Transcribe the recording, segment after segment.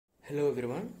Hello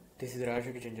everyone, this is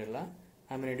Rajashekar Janjarla.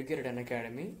 I'm an educator at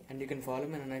Unacademy and you can follow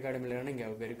me on Unacademy Learning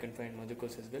Hub where you can find other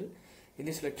courses as well. In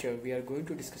this lecture, we are going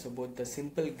to discuss about the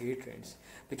simple gate trends,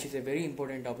 which is a very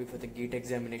important topic for the gate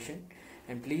examination.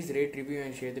 And please rate, review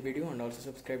and share the video and also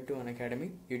subscribe to Unacademy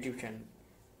YouTube channel.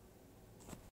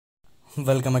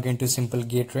 Welcome again to Simple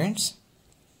Gate Trends.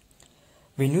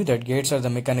 We knew that gates are the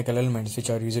mechanical elements which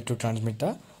are used to transmit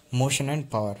the motion and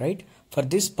power, right? For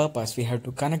this purpose, we have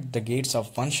to connect the gates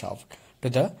of one shaft to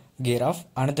the gear of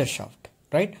another shaft,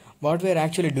 right? What we are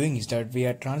actually doing is that we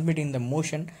are transmitting the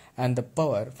motion and the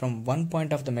power from one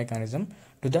point of the mechanism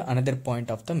to the another point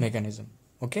of the mechanism.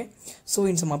 Okay, so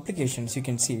in some applications you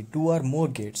can see two or more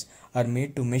gates are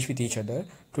made to mesh with each other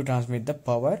to transmit the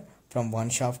power from one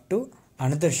shaft to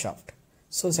another shaft.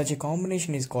 So such a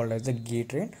combination is called as the gate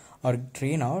train or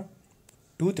train or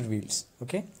tooth wheels.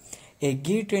 Okay, a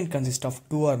gate train consists of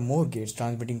two or more gates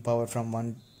transmitting power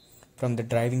from the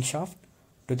driving shaft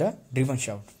to the driven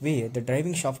shaft, where the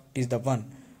driving shaft is the one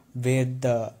where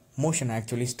the motion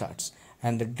actually starts,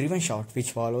 and the driven shaft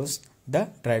which follows the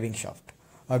driving shaft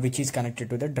or which is connected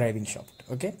to the driving shaft.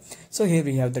 Okay, so here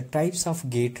we have the types of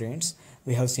gate trains.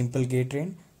 We have simple gate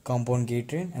train, compound gate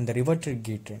train and the reverted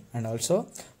gate train, and also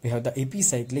we have the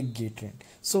epicyclic gate train.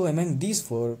 So among these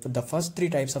four, the first three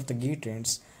types of the gate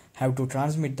trains have to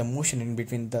transmit the motion in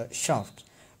between the shafts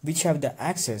which have the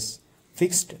axes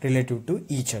fixed relative to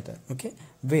each other. Okay,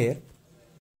 where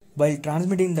while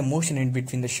transmitting the motion in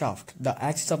between the shaft, the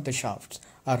axes of the shafts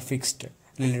are fixed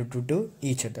relative to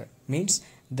each other, means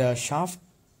the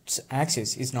shaft's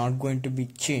axis is not going to be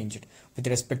changed with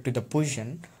respect to the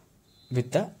position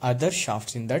with the other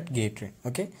shafts in that gate train.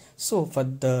 Okay, so for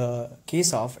the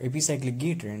case of epicyclic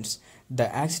gate trains,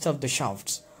 the axis of the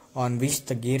shafts on which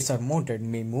the gears are mounted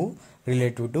may move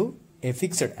relative to a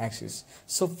fixed axis.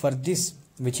 So for this,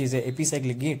 which is a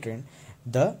epicyclic gate train,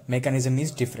 the mechanism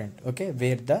is different. Okay,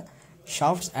 where the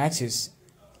shaft's axis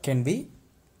can be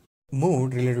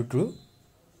moved relative to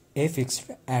a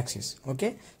fixed axis.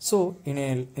 Okay, so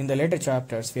in the later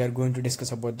chapters we are going to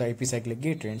discuss about the epicyclic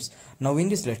gate trains. Now in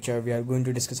this lecture we are going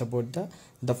to discuss about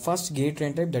the first gate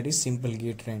train type, that is simple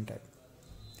gate train type.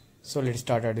 So let's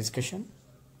start our discussion.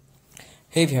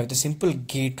 Here we have the simple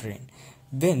gate train.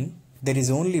 When there is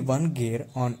only one gear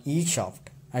on each shaft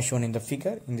as shown in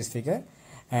this figure,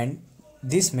 and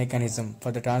this mechanism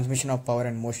for the transmission of power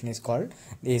and motion is called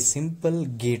a simple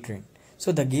gate train.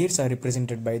 So the gates are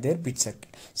represented by their pitch circle.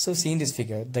 So see in this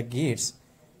figure,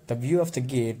 the view of the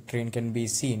gate train can be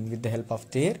seen with the help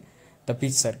of the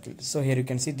pitch circle. So here you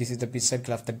can see this is the pitch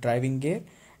circle of the driving gear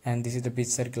and this is the pitch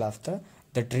circle of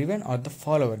the driven or the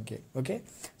follower gear. Okay,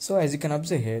 so as you can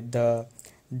observe here, the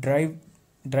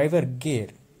driver gear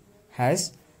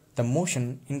has the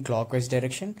motion in clockwise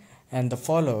direction and the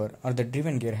follower or the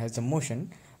driven gear has the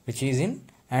motion which is in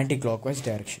anti-clockwise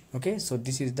direction. Okay, so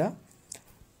this is the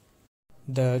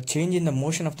change in the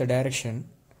motion of the direction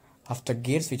of the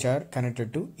gears which are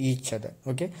connected to each other.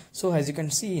 Okay, so as you can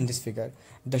see in this figure,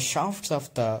 the shafts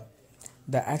of the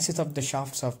axis of the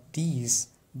shafts of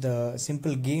the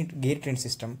simple gate train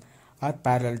system are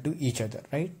parallel to each other,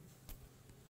 right?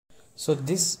 So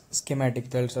this schematic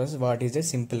tells us what is a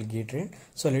simple gate train.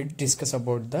 So let's discuss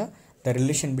about the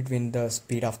relation between the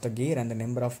speed of the gear and the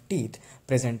number of teeth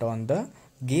present on the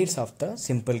gears of the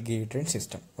simple gate train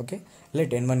system. Okay, let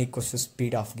N1 equals to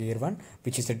speed of gear 1,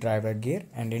 which is a driver gear,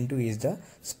 and N2 is the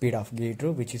speed of gear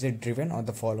 2, which is a driven or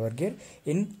the follower gear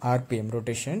in RPM,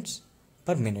 rotations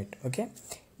per minute. Okay,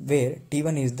 where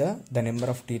T1 is the number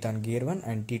of teeth on gear 1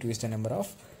 and T2 is the number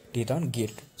of teeth on gear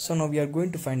 2. So now we are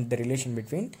going to find the relation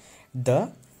between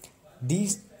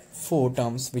these four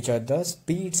terms, which are the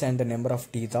speeds and the number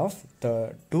of teeth of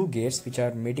the two gears which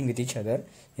are meeting with each other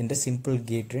in the simple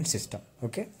gate train system.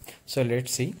 Okay, so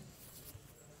let's see.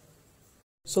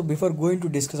 So before going to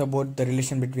discuss about the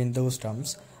relation between those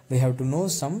terms, we have to know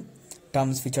some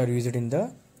terms which are used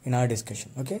in our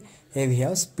discussion. Okay, here we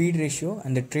have speed ratio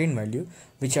and the train value,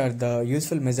 which are the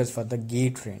useful measures for the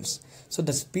gate trains. So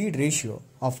the speed ratio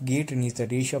of gate train is the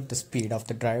ratio of the speed of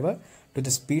the driver to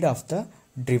the speed of the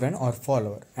driven or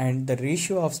follower, and the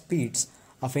ratio of speeds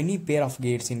of any pair of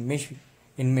gates in mesh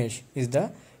is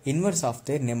the inverse of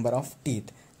their number of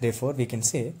teeth. Therefore we can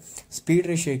say speed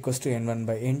ratio equals to N1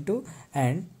 by N2,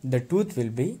 and the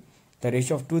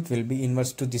ratio of tooth will be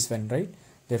inverse to this one, right?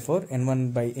 Therefore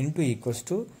N1 by N2 equals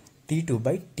to T2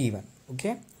 by T1.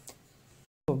 Okay,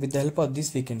 so with the help of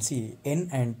this we can see N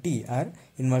and T are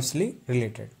inversely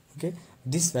related. Okay,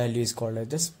 this value is called as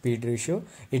the speed ratio.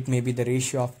 It may be the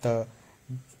ratio of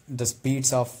the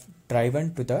speeds of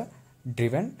driven to the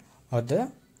driven, or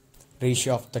the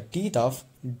ratio of the teeth of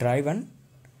driven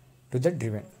to the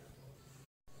driven.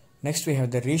 Next we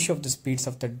have the ratio of the speeds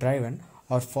of the driver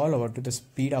or follower to the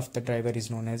speed of the driver is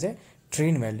known as a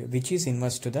train value, which is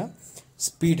inverse to the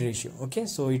speed ratio. Okay,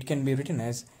 so it can be written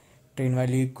as train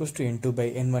value equals to n2 by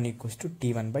n1 equals to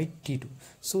t1 by t2.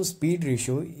 So speed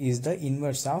ratio is the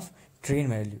inverse of train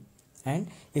value, and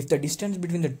if the distance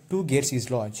between the two gears is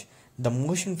large, the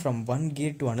motion from one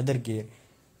gear to another gear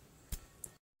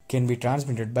can be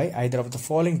transmitted by either of the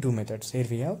following two methods. Here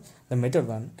we have the method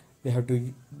 1, we have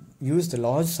to use the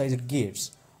large sized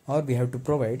gears, or we have to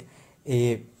provide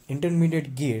a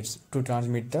intermediate gears to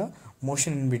transmit the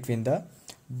motion in between the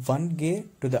one gear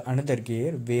to the another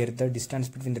gear where the distance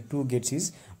between the two gears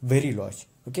is very large.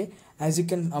 Okay, as you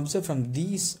can observe from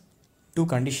these two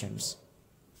conditions,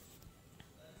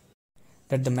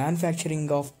 that the manufacturing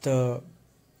of the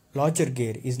larger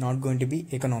gear is not going to be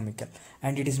economical,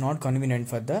 and it is not convenient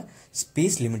for the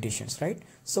space limitations, right?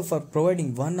 So for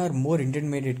providing one or more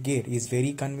intermediate gear is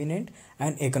very convenient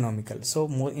and economical. So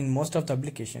in most of the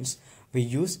applications we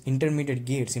use intermediate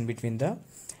gears in between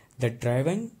the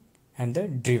driven and the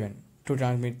driven to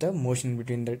transmit the motion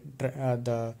between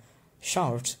the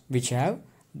shafts which have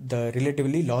the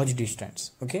relatively large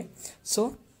distance. Okay,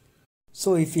 so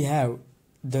if we have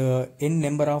the n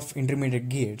number of intermediate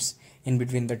gears in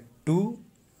between the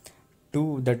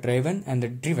the driven and the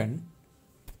driven,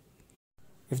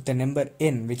 if the number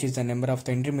n, which is the number of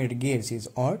the intermediate gears, is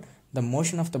odd, the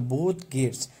motion of the both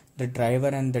gears, the driver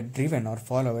and the driven or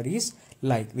follower, is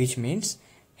like, which means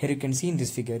here you can see in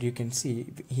this figure, you can see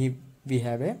we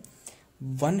have a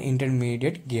one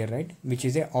intermediate gear, right, which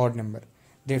is a odd number.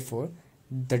 Therefore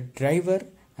the driver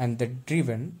and the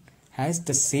driven has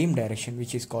the same direction,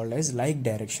 which is called as like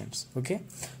directions. Okay,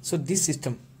 so this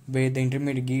system where the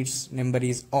intermediate gears number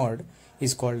is odd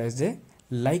is called as the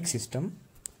like system,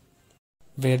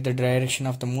 where the direction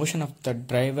of the motion of the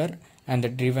driver and the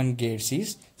driven gears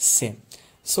is same.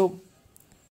 So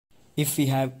if we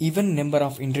have even number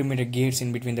of intermediate gears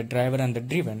in between the driver and the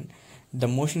driven, the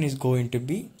motion is going to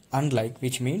be unlike,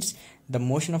 which means the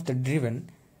motion of the driven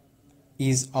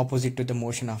is opposite to the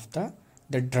motion of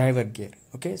the driver gear.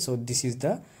 Okay, so this is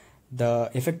the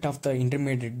effect of the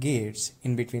intermediate gears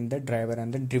in between the driver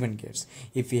and the driven gears.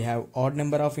 If we have odd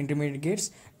number of intermediate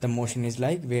gears, the motion is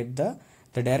like, where the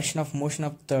direction of motion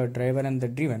of the driver and the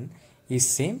driven is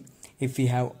same. If we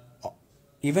have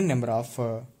even number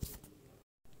of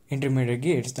intermediate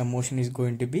gears, the motion is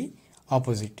going to be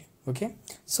opposite. Okay,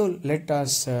 so let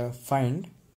us find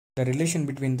the relation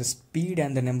between the speed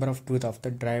and the number of tooth of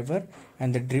the driver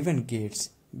and the driven gears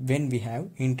when we have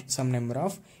some number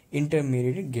of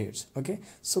intermediate gears. Okay,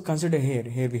 so consider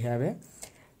here we have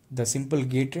the simple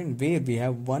gear train where we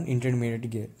have one intermediate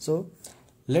gear. So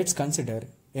let's consider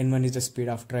n1 is the speed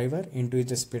of driver, n2 is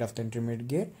the speed of the intermediate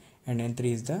gear, and n3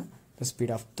 is the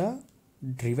speed of the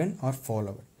driven or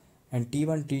follower, and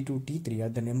t1, t2, t3 are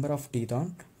the number of teeth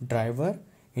on driver,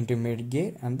 intermediate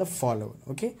gear and the follower.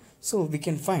 Okay, so we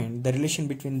can find the relation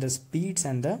between the speeds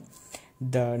and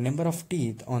the number of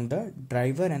teeth on the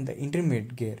driver and the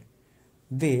intermediate gear,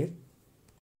 where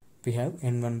we have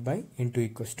n1 by n2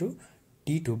 equals to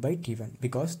t2 by t1,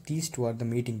 because these two are the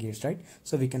mating gears, right?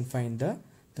 So we can find the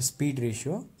speed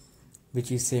ratio,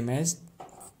 which is same as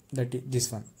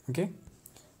this one. Okay,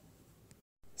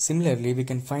 similarly we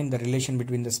can find the relation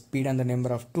between the speed and the number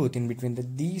of tooth in between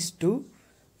these two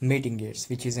mating gears,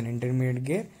 which is an intermediate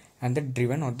gear and the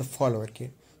driven or the follower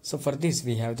gear. So for this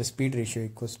we have the speed ratio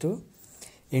equals to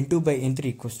n2 by n3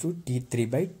 equals to t3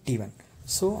 by t1.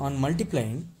 So on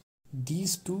multiplying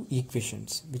these two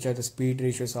equations, which are the speed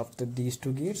ratios of these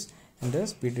two gears and the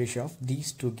speed ratio of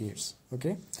these two gears.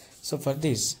 Okay, so for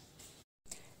this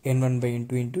n1 by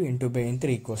n2 into n2 by n3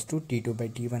 equals to t2 by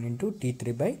t1 into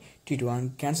t3 by t2. On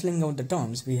cancelling out the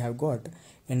terms, we have got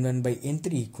n1 by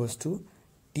n3 equals to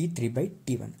t3 by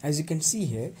t1. As you can see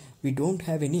here, we don't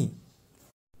have any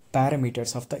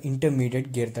parameters of the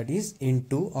intermediate gear, that is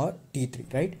n2 or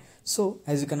t3, right? So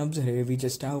as you can observe here, we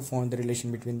just have found the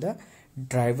relation between the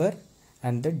driver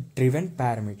and the driven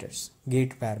parameters,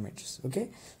 gate parameters. Okay,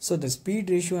 so the speed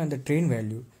ratio and the train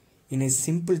value in a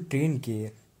simple train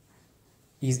gear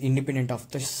is independent of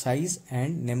the size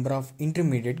and number of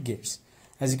intermediate gears.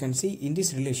 As you can see in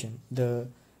this relation, the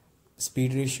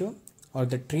speed ratio or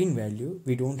the train value,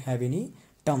 we don't have any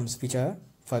terms which are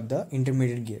for the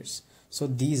intermediate gears. So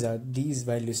these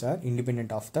values are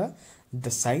independent of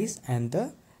the size and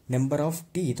the number of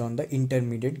teeth on the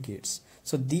intermediate gears.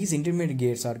 So these intermediate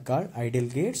gears are called ideal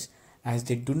gears, as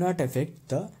they do not affect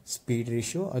the speed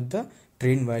ratio or the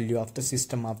train value of the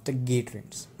system of the gate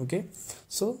trains. Okay,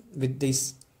 so with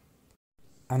this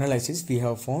analysis we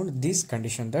have found this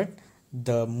condition, that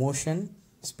the motion,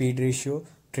 speed ratio,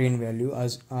 train value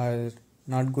are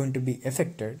not going to be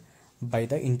affected by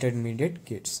the intermediate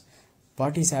gates.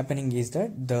 What is happening is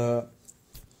that the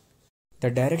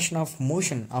direction of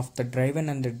motion of the driven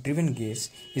and the driven gates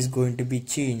is going to be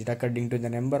changed according to the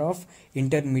number of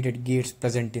intermediate gates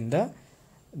present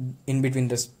in between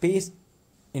the space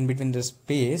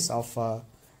of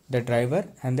the driver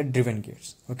and the driven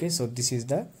gates. Okay, so this is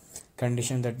the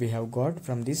condition that we have got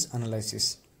from this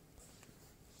analysis.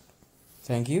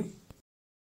 Thank you.